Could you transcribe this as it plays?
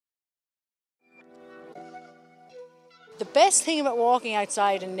The best thing about walking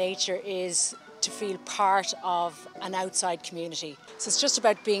outside in nature is to feel part of an outside community. So it's just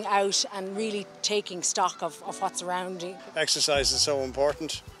about being out and really taking stock of what's around you. Exercise is so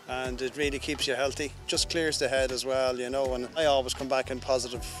important and it really keeps you healthy. Just clears the head as well, you know, and I always come back in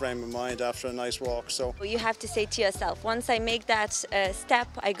positive frame of mind after a nice walk. So you have to say to yourself, once I make that step,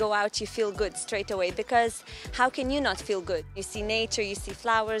 I go out, you feel good straight away, because how can you not feel good? You see nature, you see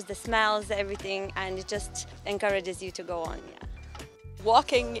flowers, the smells, everything, and it just encourages you to go on. Yeah.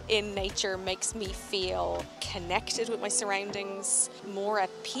 Walking in nature makes me feel connected with my surroundings, more at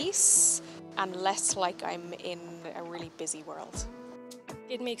peace and less like I'm in a really busy world.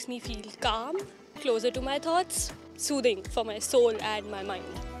 It makes me feel calm, closer to my thoughts, soothing for my soul and my mind.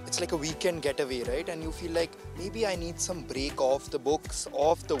 It's like a weekend getaway, right? And you feel like maybe I need some break off the books,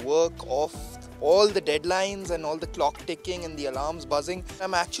 off the work, off all the deadlines and all the clock ticking and the alarms buzzing.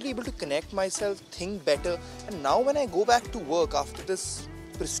 I'm actually able to connect myself, think better. And now when I go back to work after this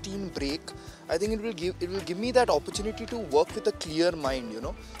pristine break, I think it will give me that opportunity to work with a clear mind, you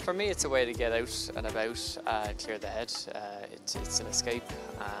know. For me, it's a way to get out and about, clear the head. It's an escape.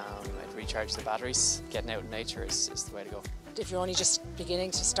 It recharges the batteries. Getting out in nature is the way to go. If you're only just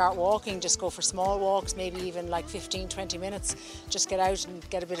beginning to start walking, just go for small walks, maybe even like 15-20 minutes. Just get out and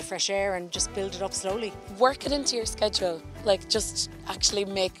get a bit of fresh air and just build it up slowly. Work it into your schedule, like just actually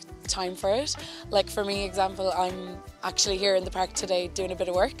make time for it. Like for me, example, I'm actually here in the park today doing a bit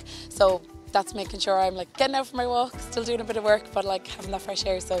of work, so that's making sure I'm like getting out for my walk, still doing a bit of work, but like having that fresh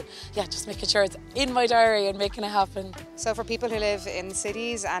air. So yeah, just making sure it's in my diary and making it happen. So for people who live in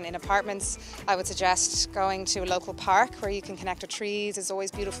cities and in apartments, I would suggest going to a local park where you can connect with trees. There's always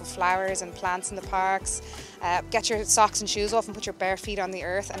beautiful flowers and plants in the parks. Get your socks and shoes off and put your bare feet on the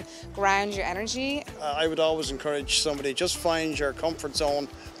earth and ground your energy. I would always encourage somebody, just find your comfort zone,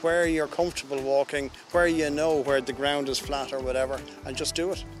 where you're comfortable walking, where you know where the ground is flat or whatever, and just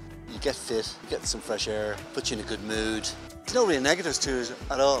do it. You get fit, get some fresh air, puts you in a good mood. There's no real negatives to it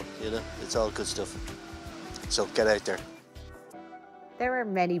at all, you know, it's all good stuff. So get out there. There are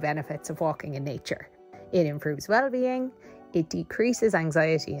many benefits of walking in nature. It improves well-being, it decreases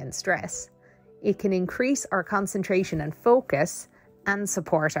anxiety and stress, it can increase our concentration and focus, and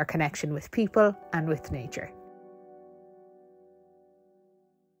support our connection with people and with nature.